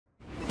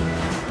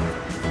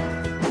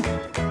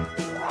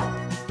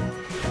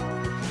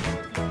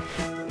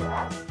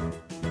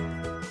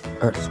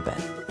EarthPen.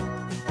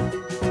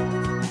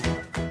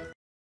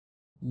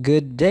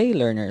 Good day,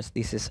 learners.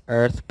 This is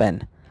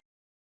EarthPen.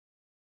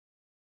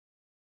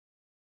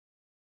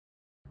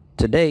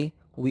 Today,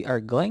 we are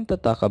going to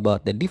talk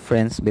about the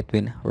difference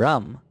between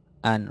RAM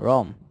and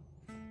ROM.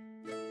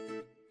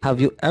 Have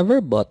you ever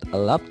bought a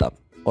laptop,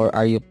 or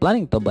are you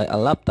planning to buy a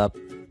laptop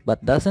but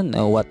doesn't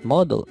know what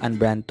model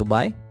and brand to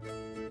buy?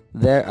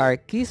 There are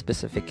key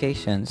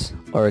specifications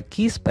or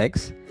key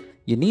specs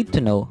you need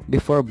to know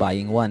before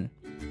buying one.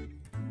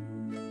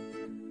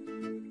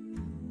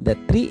 The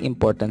three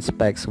important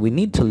specs we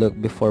need to look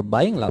before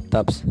buying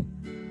laptops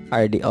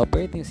are the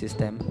operating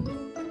system,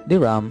 the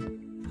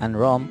RAM and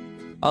ROM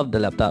of the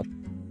laptop.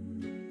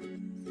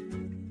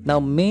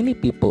 Now, many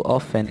people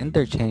often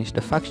interchange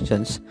the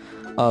functions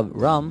of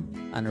RAM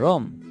and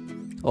ROM,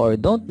 or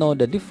don't know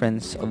the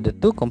difference of the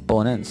two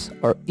components,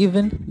 or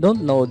even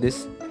don't know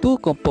these two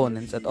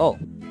components at all.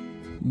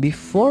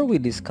 Before we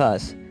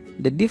discuss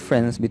the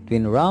difference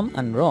between RAM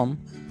and ROM,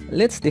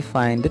 let's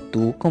define the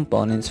two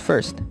components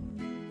first.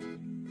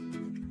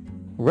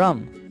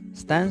 RAM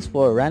stands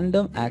for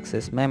Random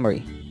Access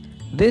Memory.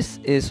 This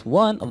is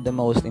one of the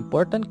most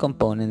important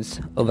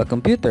components of a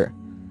computer,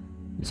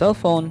 cell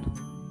phone,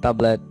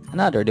 tablet, and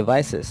other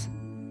devices.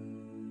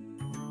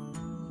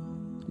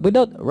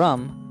 Without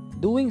RAM,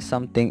 doing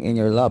something in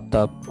your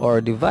laptop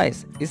or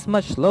device is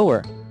much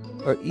slower,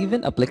 or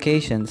even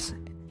applications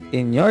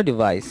in your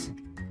device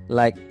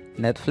like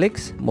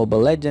Netflix, Mobile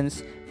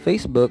Legends,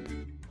 Facebook,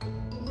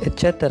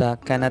 etc.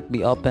 cannot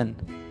be opened.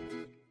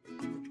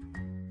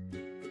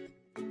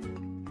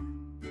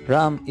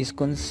 RAM is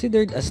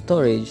considered a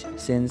storage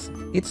since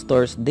it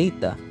stores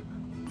data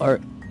or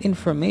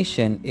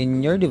information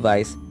in your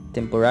device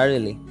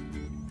temporarily.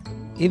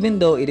 Even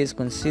though it is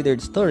considered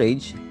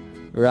storage,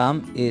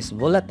 RAM is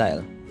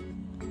volatile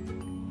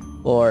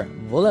or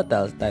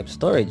volatile type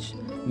storage,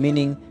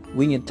 meaning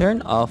when you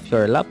turn off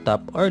your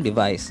laptop or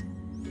device,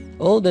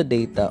 all the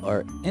data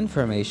or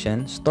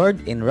information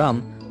stored in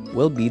RAM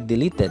will be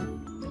deleted.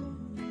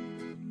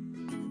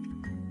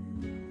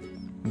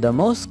 The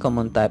most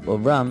common type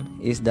of RAM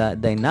is the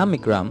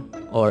dynamic RAM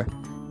or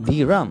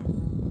DRAM.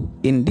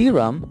 In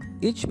DRAM,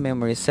 each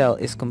memory cell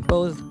is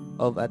composed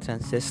of a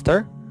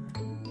transistor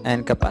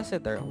and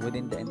capacitor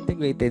within the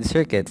integrated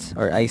circuits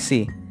or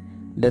IC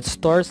that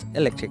stores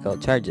electrical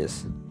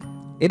charges.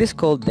 It is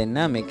called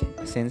dynamic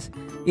since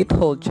it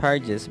holds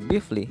charges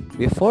briefly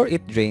before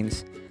it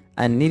drains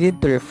and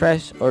needed to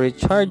refresh or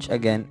recharge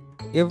again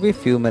every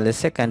few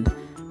milliseconds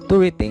to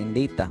retain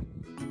data.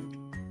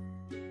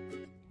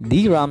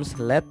 DRAM's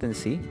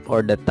latency,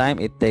 or the time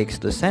it takes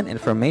to send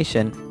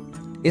information,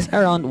 is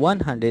around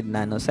 100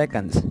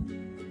 nanoseconds.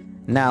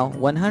 Now,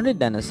 100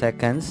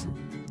 nanoseconds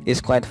is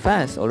quite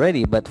fast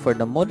already, but for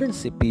the modern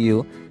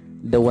CPU,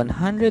 the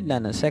 100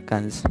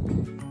 nanoseconds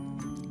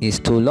is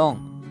too long.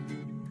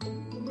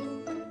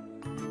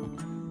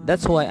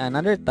 That's why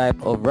another type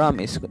of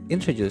RAM is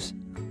introduced,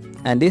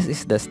 and this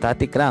is the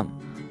static RAM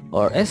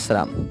or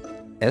SRAM.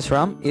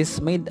 SRAM is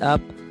made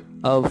up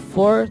of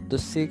 4 to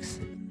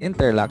 6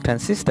 interlock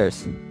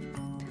transistors.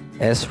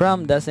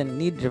 SRAM doesn't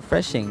need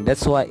refreshing,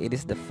 that's why it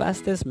is the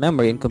fastest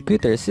memory in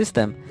computer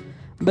system,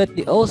 but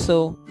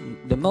also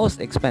the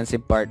most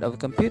expensive part of a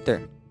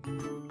computer.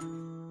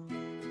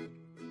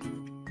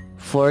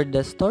 For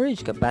the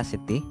storage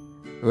capacity,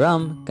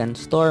 RAM can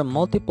store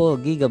multiple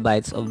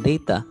gigabytes of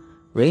data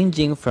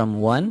ranging from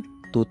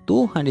 1 to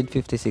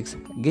 256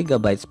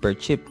 gigabytes per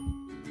chip.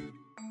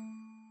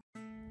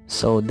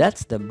 So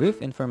that's the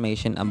brief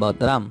information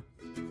about RAM.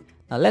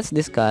 Now let's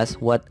discuss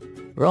what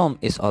ROM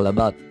is all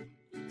about.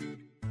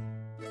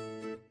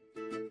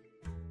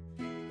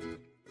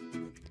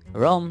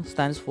 ROM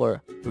stands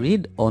for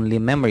read-only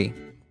memory.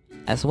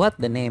 As what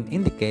the name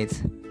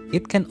indicates,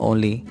 it can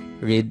only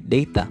read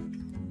data.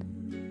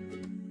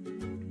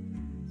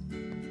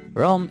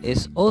 ROM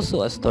is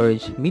also a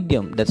storage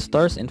medium that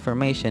stores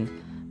information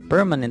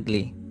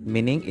permanently,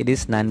 meaning it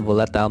is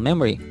non-volatile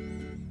memory.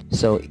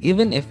 So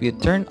even if you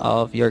turn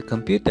off your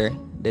computer,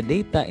 the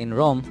data in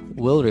ROM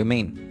will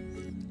remain.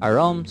 A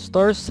ROM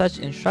stores such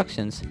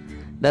instructions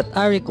that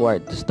are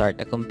required to start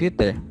a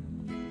computer,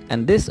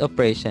 and this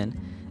operation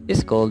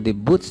is called the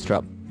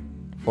bootstrap.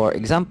 For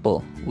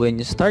example, when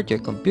you start your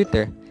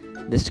computer,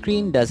 the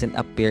screen doesn't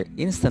appear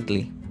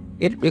instantly.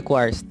 It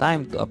requires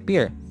time to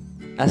appear,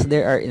 as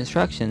there are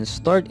instructions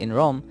stored in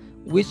ROM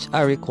which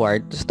are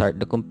required to start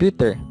the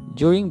computer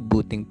during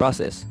booting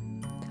process.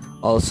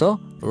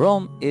 Also,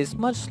 ROM is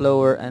much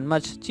slower and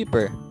much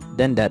cheaper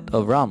than that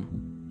of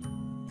RAM.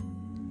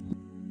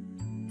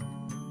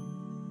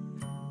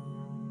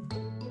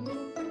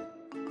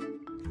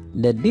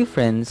 The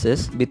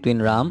differences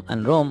between RAM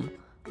and ROM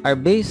are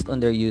based on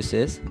their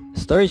uses,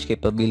 storage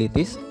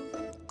capabilities,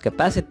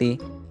 capacity,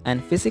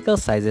 and physical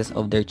sizes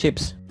of their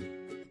chips.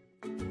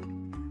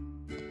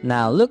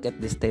 Now look at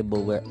this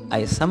table where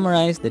I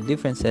summarize the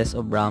differences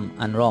of RAM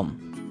and ROM.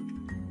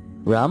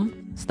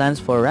 RAM stands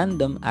for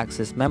Random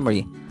Access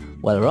Memory,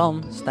 while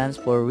ROM stands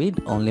for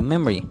Read-Only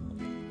Memory.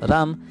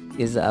 RAM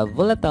is a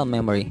volatile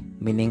memory,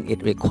 meaning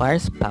it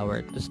requires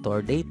power to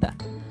store data,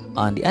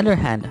 On the other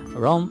hand,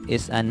 ROM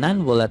is a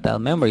non-volatile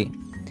memory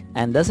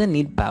and doesn't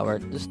need power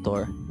to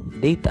store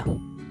data.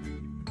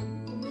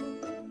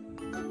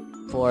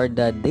 For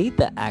the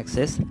data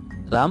access,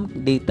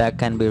 RAM data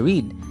can be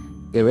read,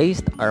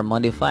 erased, or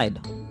modified,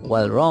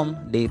 while ROM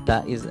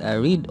data is a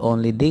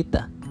read-only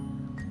data.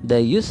 The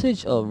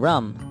usage of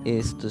RAM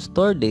is to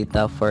store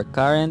data for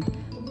current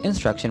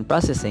instruction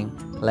processing,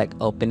 like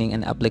opening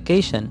an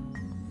application,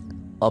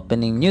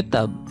 opening new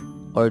tab,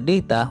 or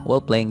data while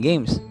playing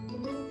games.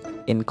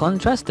 In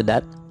contrast to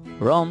that,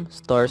 ROM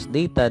stores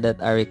data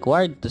that are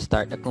required to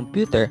start a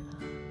computer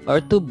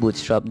or to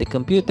bootstrap the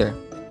computer.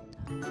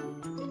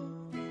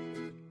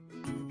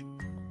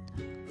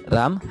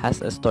 RAM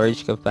has a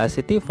storage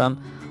capacity from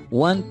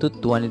 1 to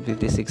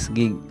 256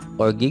 gig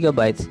or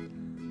gigabytes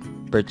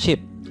per chip,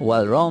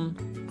 while ROM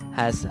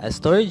has a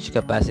storage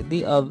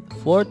capacity of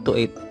 4 to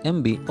 8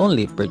 MB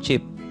only per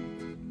chip.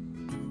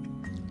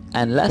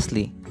 And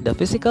lastly, the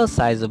physical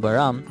size of a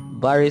RAM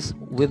varies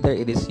whether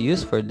it is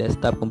used for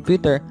desktop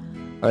computer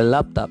or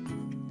laptop.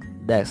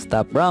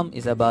 Desktop RAM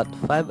is about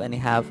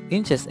 5.5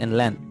 inches in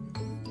length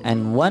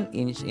and 1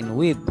 inch in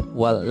width,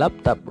 while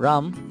laptop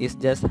RAM is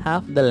just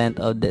half the length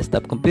of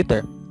desktop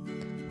computer.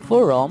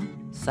 For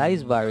ROM,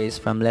 size varies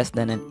from less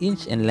than an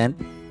inch in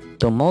length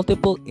to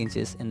multiple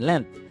inches in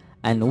length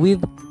and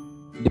width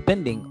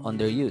depending on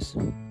their use.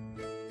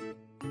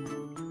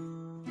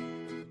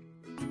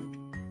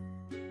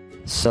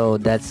 So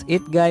that's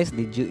it, guys.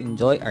 Did you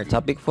enjoy our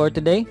topic for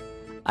today?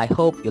 I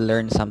hope you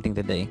learned something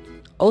today.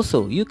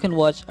 Also, you can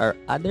watch our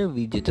other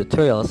video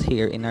tutorials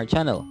here in our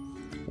channel.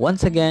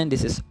 Once again,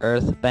 this is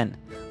EarthPen.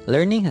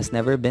 Learning has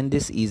never been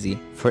this easy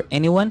for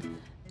anyone,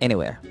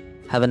 anywhere.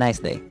 Have a nice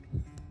day.